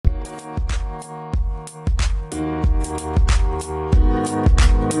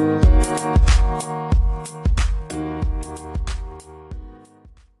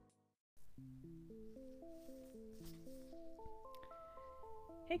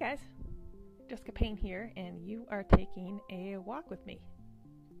guys, Jessica Payne here, and you are taking a walk with me.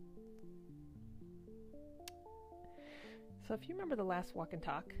 So if you remember the last Walk and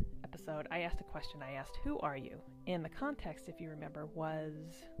Talk episode, I asked a question. I asked, who are you? And the context, if you remember,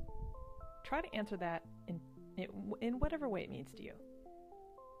 was try to answer that in whatever way it means to you.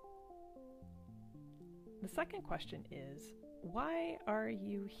 The second question is, why are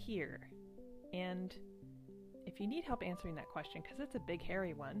you here? And if you need help answering that question, because it's a big,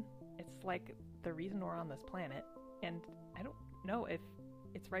 hairy one, it's like the reason we're on this planet, and I don't know if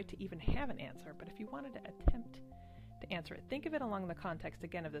it's right to even have an answer, but if you wanted to attempt to answer it, think of it along the context,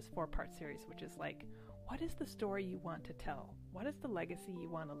 again, of this 4-part series, which is like, what is the story you want to tell? What is the legacy you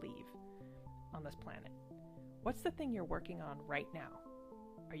want to leave on this planet? What's the thing you're working on right now?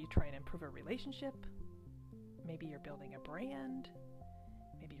 Are you trying to improve a relationship? Maybe you're building a brand.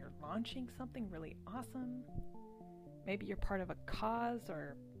 Maybe you're launching something really awesome. Maybe you're part of a cause,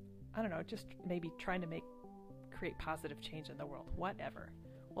 or I don't know, just maybe trying to create positive change in the world, whatever.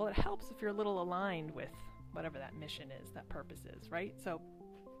 Well, it helps if you're a little aligned with whatever that mission is, that purpose is, right? So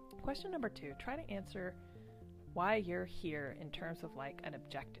question number 2, try to answer why you're here in terms of like an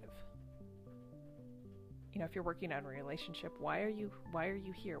objective. You know, if you're working on a relationship, why are you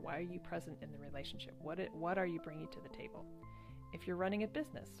here? Why are you present in the relationship? What are you bringing to the table? If you're running a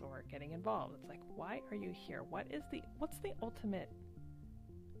business or getting involved, it's like, why are you here? What's the ultimate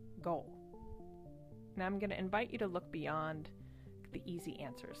goal? Now I'm going to invite you to look beyond the easy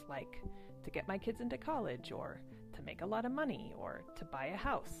answers, like to get my kids into college, or to make a lot of money, or to buy a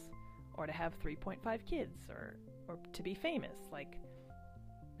house, or to have 3.5 kids, or to be famous. Like,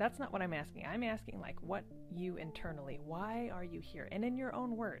 that's not what I'm asking. I'm asking, like, what you internally, why are you here? And in your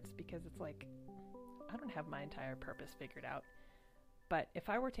own words, because it's like, I don't have my entire purpose figured out. But if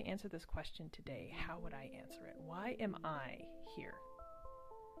I were to answer this question today, how would I answer it? Why am I here?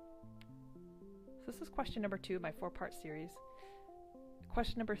 So this is question number 2 of my 4-part series.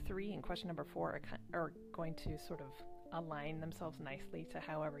 Question number 3 and question number 4 are going to sort of align themselves nicely to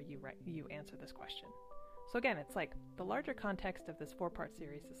however you answer this question. So again, it's like the larger context of this 4-part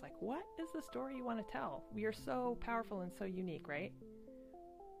series is like, what is the story you want to tell? We are so powerful and so unique, right?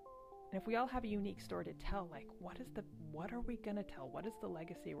 And if we all have a unique story to tell, like, what are we going to tell? What is the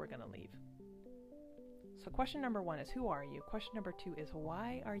legacy we're going to leave? So question number 1 is, who are you? Question number 2 is,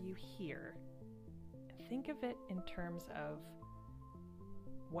 why are you here? And think of it in terms of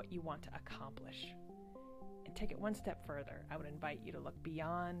what you want to accomplish. And take it one step further. I would invite you to look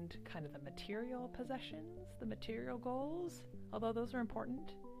beyond kind of the material possessions, the material goals, although those are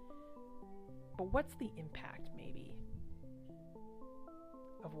important. But what's the impact, maybe,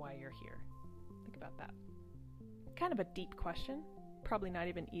 of why you're here? Think about that. Kind of a deep question, probably not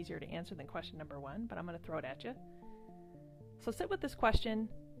even easier to answer than question number 1, but I'm going to throw it at you. So sit with this question.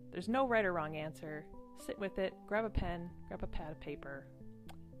 There's no right or wrong answer. Sit with it, grab a pen, grab a pad of paper,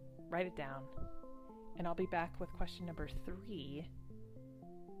 write it down, and I'll be back with question number 3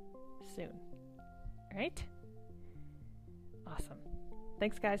 soon. All right? Awesome.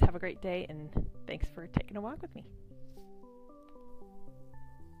 Thanks, guys. Have a great day, and thanks for taking a walk with me.